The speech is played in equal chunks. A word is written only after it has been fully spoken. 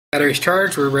Battery's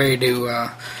charged. We're ready to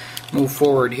move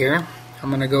forward here. I'm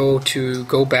going to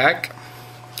go back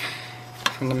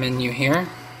from the menu here.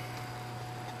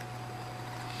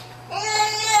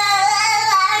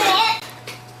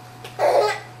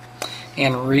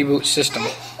 And reboot system.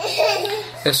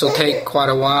 This will take quite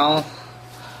a while,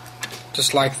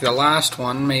 just like the last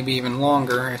one, maybe even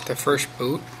longer at the first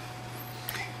boot.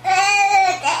 Here's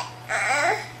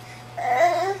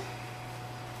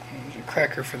a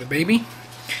cracker for the baby.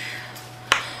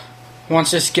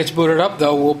 Once this gets booted up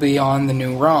though, we'll be on the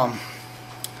new ROM.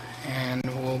 And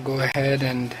we'll go ahead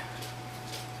and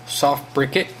soft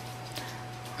brick it.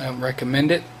 I don't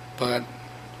recommend it, but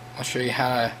I'll show you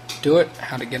how to do it,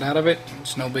 how to get out of it.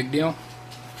 It's no big deal.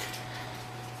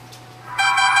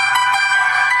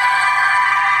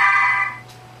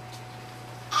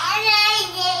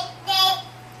 I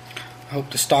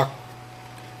hope the stock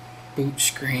boot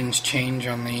screens change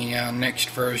on the next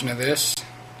version of this.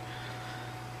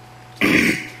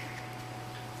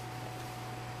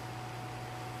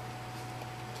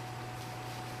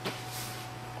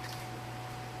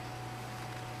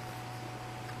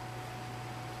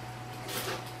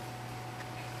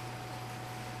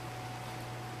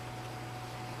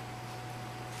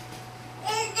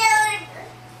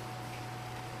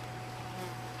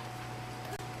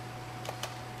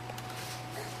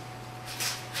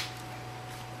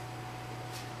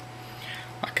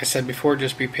 Like I said before,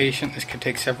 just be patient. This could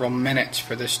take several minutes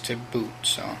for this to boot,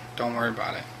 so don't worry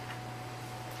about it.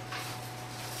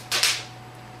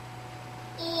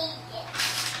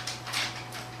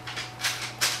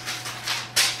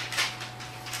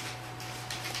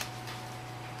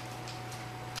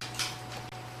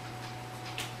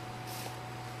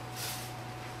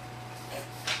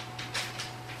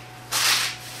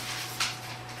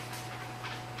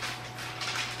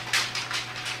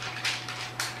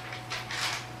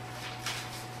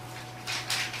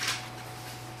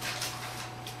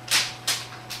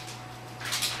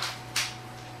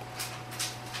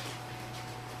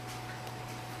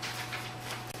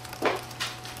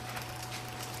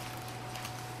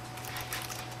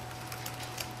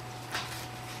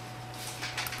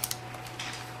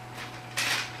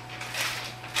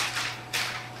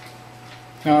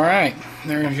 Alright,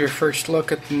 there's your first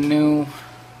look at the new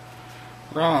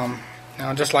ROM.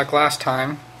 Now, just like last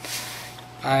time,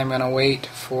 I'm going to wait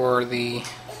for the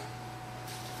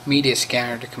media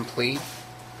scanner to complete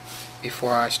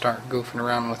before I start goofing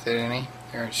around with it any.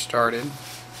 There it started.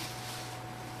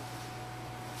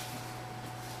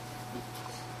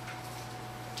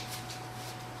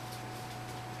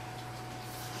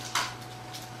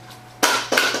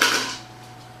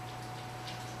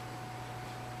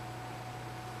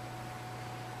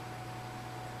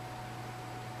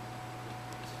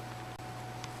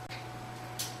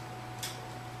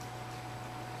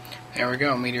 There we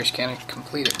go, media scanner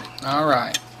completed.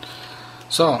 Alright,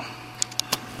 so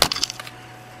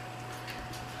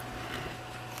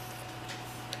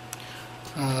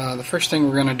the first thing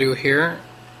we're going to do here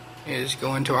is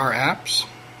go into our apps.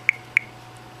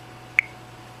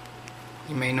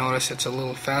 You may notice it's a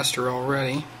little faster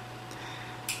already.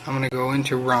 I'm going to go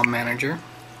into ROM Manager.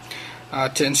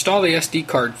 To install the SD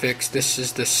card fix, this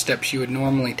is the steps you would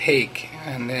normally take,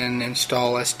 and then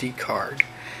install SD card.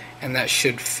 And that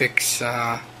should fix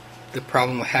the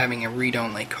problem with having a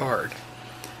read-only card.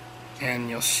 And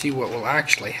you'll see what will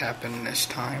actually happen this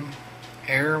time.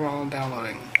 Error while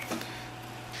downloading.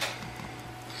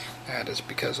 That is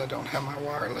because I don't have my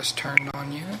wireless turned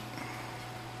on yet.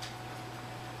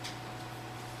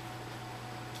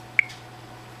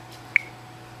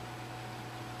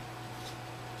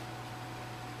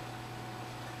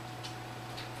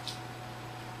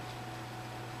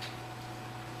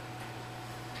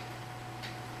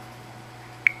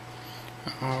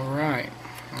 Alright,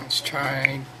 let's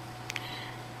try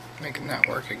making that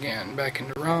work again. Back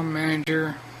into ROM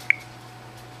Manager,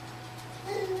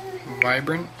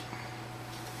 Vibrant,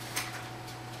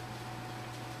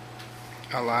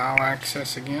 allow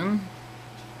access again,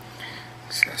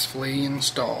 successfully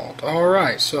installed.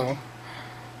 Alright, so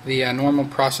the normal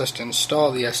process to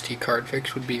install the SD card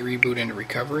fix would be reboot into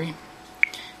recovery,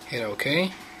 hit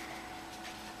OK.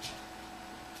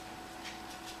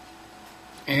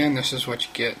 And this is what you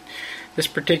get. This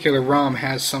particular ROM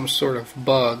has some sort of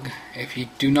bug. If you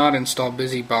do not install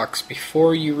BusyBox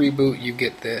before you reboot, you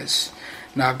get this.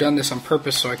 Now, I've done this on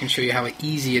purpose so I can show you how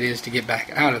easy it is to get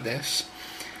back out of this.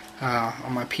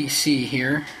 On my PC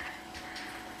here,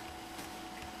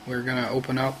 we're going to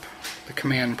open up the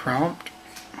command prompt.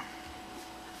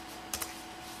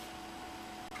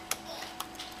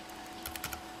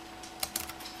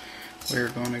 We're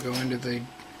going to go into the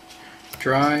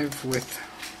drive with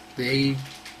the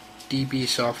ADB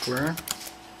software.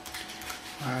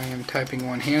 I am typing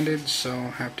one-handed, so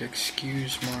I have to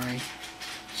excuse my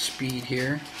speed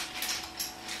here.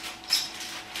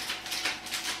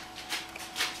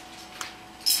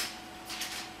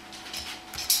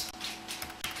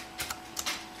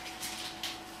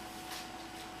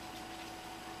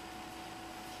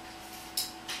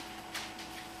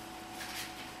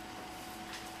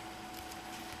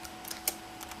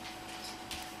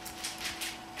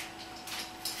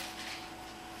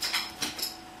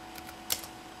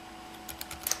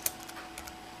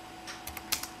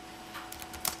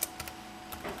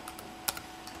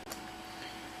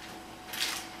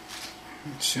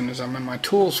 As soon as I'm in my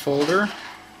tools folder,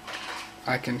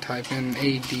 I can type in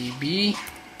ADB,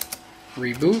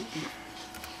 reboot,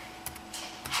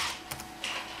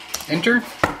 enter,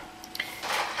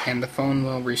 and the phone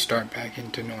will restart back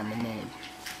into normal mode.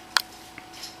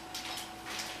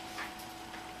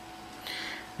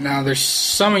 Now there's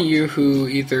some of you who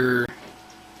either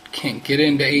can't get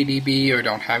into ADB or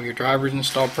don't have your drivers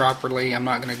installed properly. I'm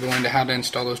not going to go into how to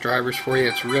install those drivers for you.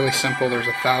 It's really simple. There's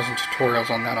 1,000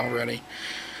 tutorials on that already.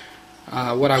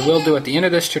 What I will do at the end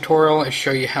of this tutorial is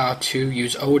show you how to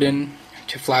use Odin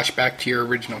to flash back to your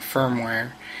original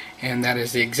firmware, and that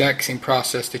is the exact same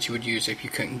process that you would use if you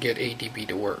couldn't get ADB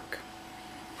to work.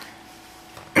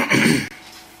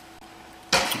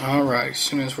 Alright, as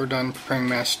soon as we're done preparing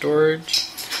mass storage,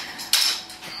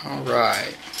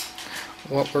 alright,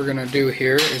 what we're going to do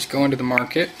here is go into the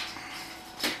market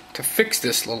to fix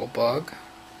this little bug.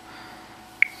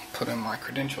 Put in my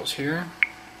credentials here.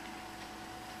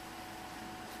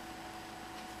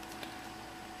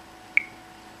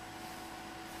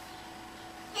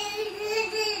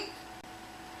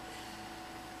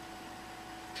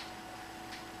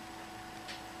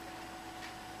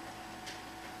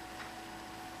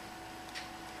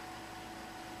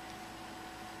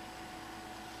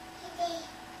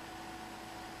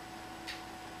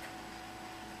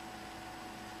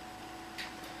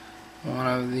 One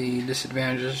of the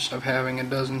disadvantages of having a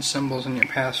dozen symbols in your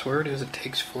password is it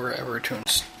takes forever to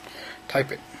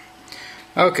type it.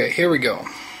 Okay, here we go.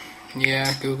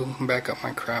 Yeah, Google can back up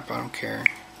my crap, I don't care.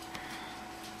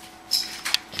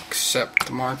 Accept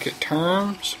the market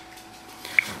terms.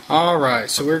 Alright,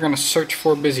 so we're going to search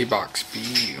for BusyBox.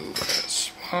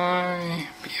 B-U-S-Y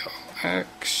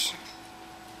B-O-X.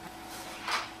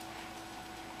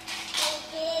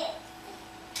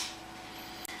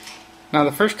 Now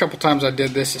the first couple times I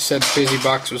did this, it said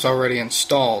BusyBox was already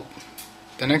installed.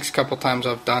 The next couple times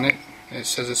I've done it, it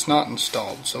says it's not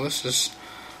installed. So this is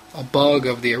a bug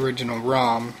of the original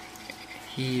ROM.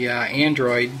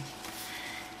 Android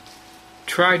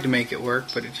tried to make it work,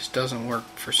 but it just doesn't work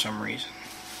for some reason.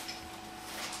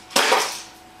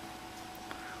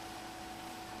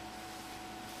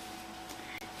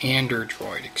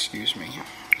 Android, excuse me.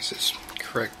 This is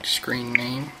correct screen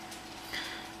name.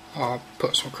 I'll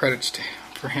put some credits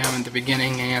for him in the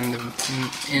beginning and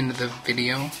the end of the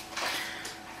video.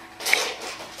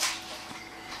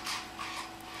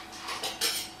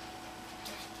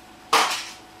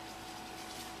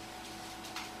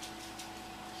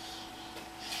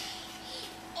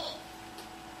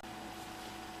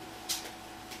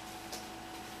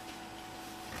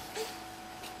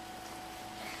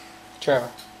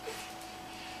 Trevor,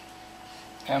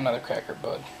 have another cracker,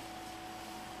 bud.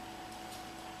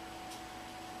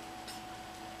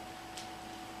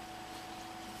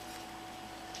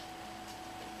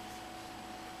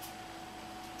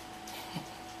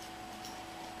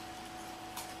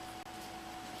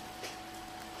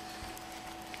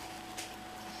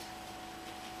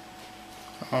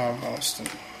 Almost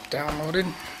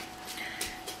downloaded.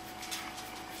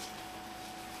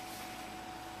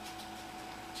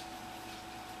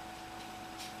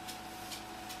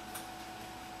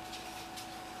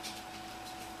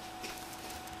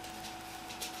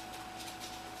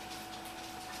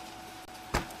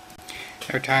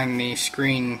 Every time the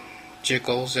screen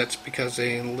jiggles, that's because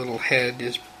a little head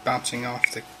is bouncing off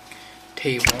the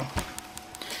table.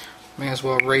 May as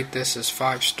well rate this as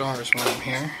 5 stars when I'm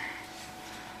here.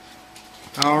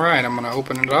 Alright, I'm going to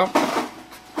open it up.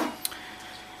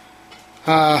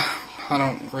 I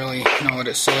don't really know what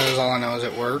it says, all I know is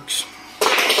it works.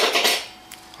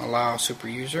 Allow super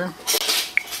user.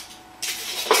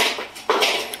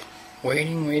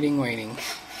 Waiting, waiting, waiting.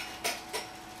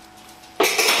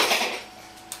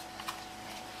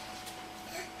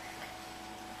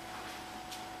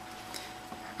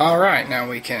 Alright, now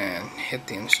we can hit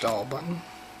the install button.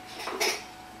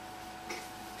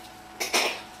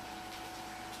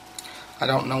 I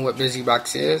don't know what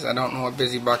BusyBox is. I don't know what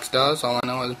BusyBox does. All I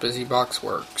know is BusyBox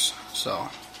works. So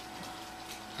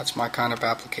that's my kind of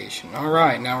application.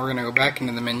 Alright, now we're going to go back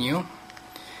into the menu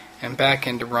and back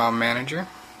into ROM Manager.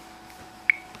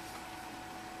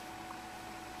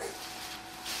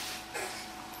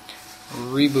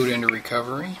 Reboot into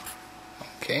recovery.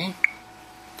 Okay.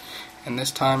 And this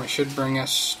time it should bring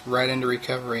us right into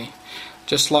recovery.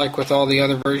 Just like with all the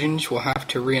other versions, we'll have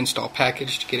to reinstall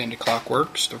package to get into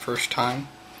ClockWorks the first time.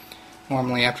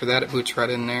 Normally after that it boots right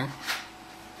in there.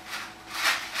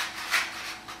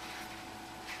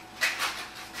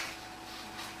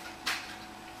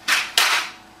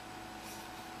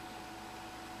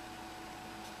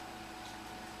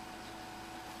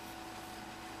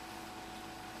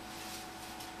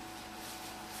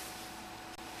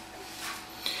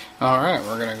 Alright,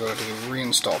 we're going to go to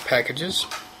reinstall packages,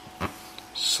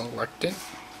 select it,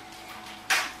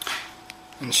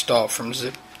 install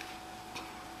zip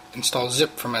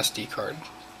from SD card,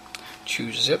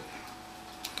 choose zip.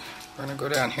 We're going to go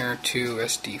down here to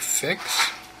SD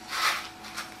fix.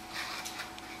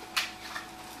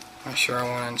 Am I sure I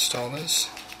want to install this?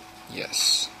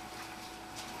 Yes.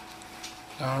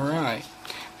 Alright,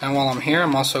 now while I'm here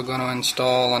I'm also going to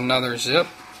install another zip.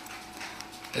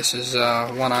 This is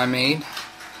one I made.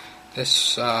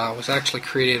 This was actually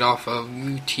created off of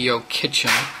UTO Kitchen.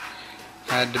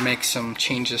 I had to make some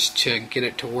changes to get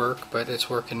it to work, but it's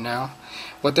working now.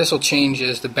 What this will change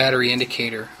is the battery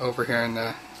indicator over here on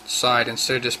the side.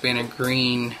 Instead of just being a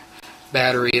green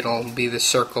battery, it'll be the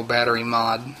circle battery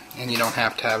mod, and you don't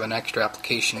have to have an extra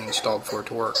application installed for it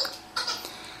to work.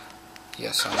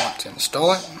 Yes, I want to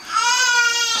install it.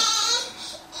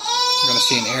 You're going to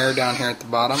see an error down here at the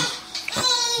bottom.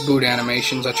 Boot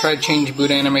animations. I tried to change boot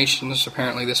animations.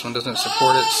 Apparently this one doesn't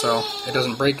support it, so it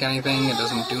doesn't break anything, it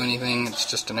doesn't do anything, it's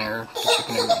just an error that you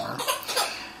can ignore.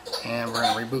 And we're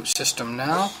going to reboot system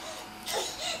now.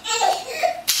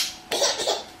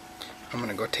 I'm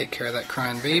going to go take care of that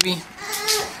crying baby.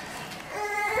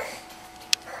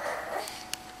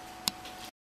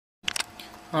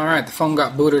 Alright, the phone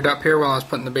got booted up here while I was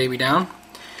putting the baby down.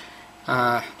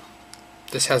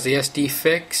 This has the SD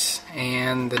fix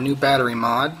and the new battery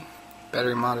mod.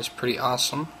 Battery mod is pretty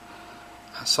awesome.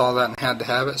 I saw that and had to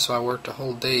have it, so I worked a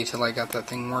whole day till I got that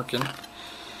thing working.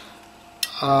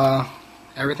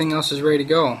 Everything else is ready to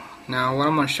go. Now what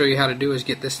I'm going to show you how to do is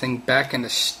get this thing back into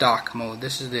stock mode.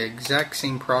 This is the exact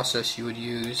same process you would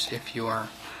use if your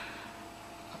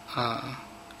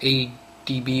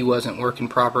ADB wasn't working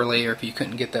properly, or if you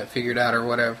couldn't get that figured out or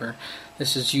whatever.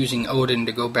 This is using Odin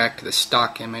to go back to the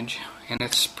stock image. And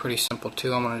it's pretty simple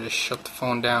too. I'm going to just shut the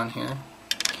phone down here.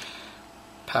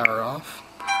 Power off.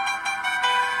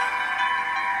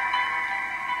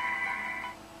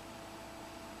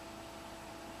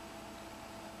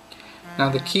 Now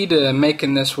the key to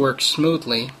making this work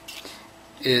smoothly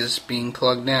is being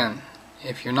plugged in.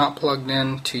 If you're not plugged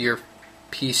in to your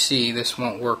PC, this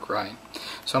won't work right.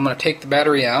 So I'm going to take the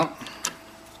battery out.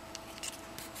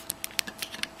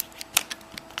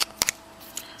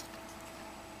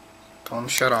 Phone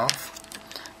shut off.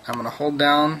 I'm going to hold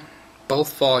down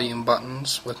both volume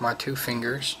buttons with my two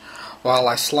fingers while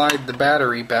I slide the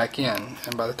battery back in,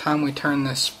 and by the time we turn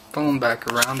this phone back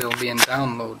around it'll be in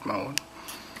download mode.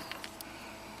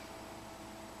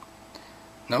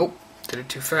 Nope, did it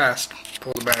too fast.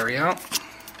 Pull the battery out,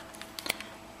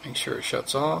 make sure it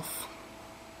shuts off.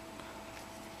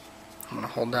 I'm going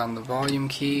to hold down the volume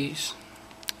keys.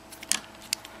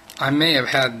 I may have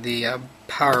had the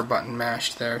power button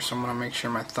mashed there, so I'm going to make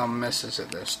sure my thumb misses it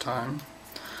this time.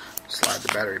 Slide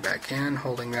the battery back in,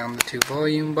 holding down the two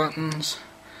volume buttons,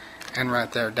 and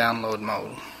right there, download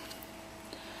mode.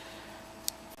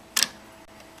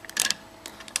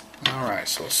 Alright,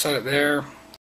 so we'll set it there.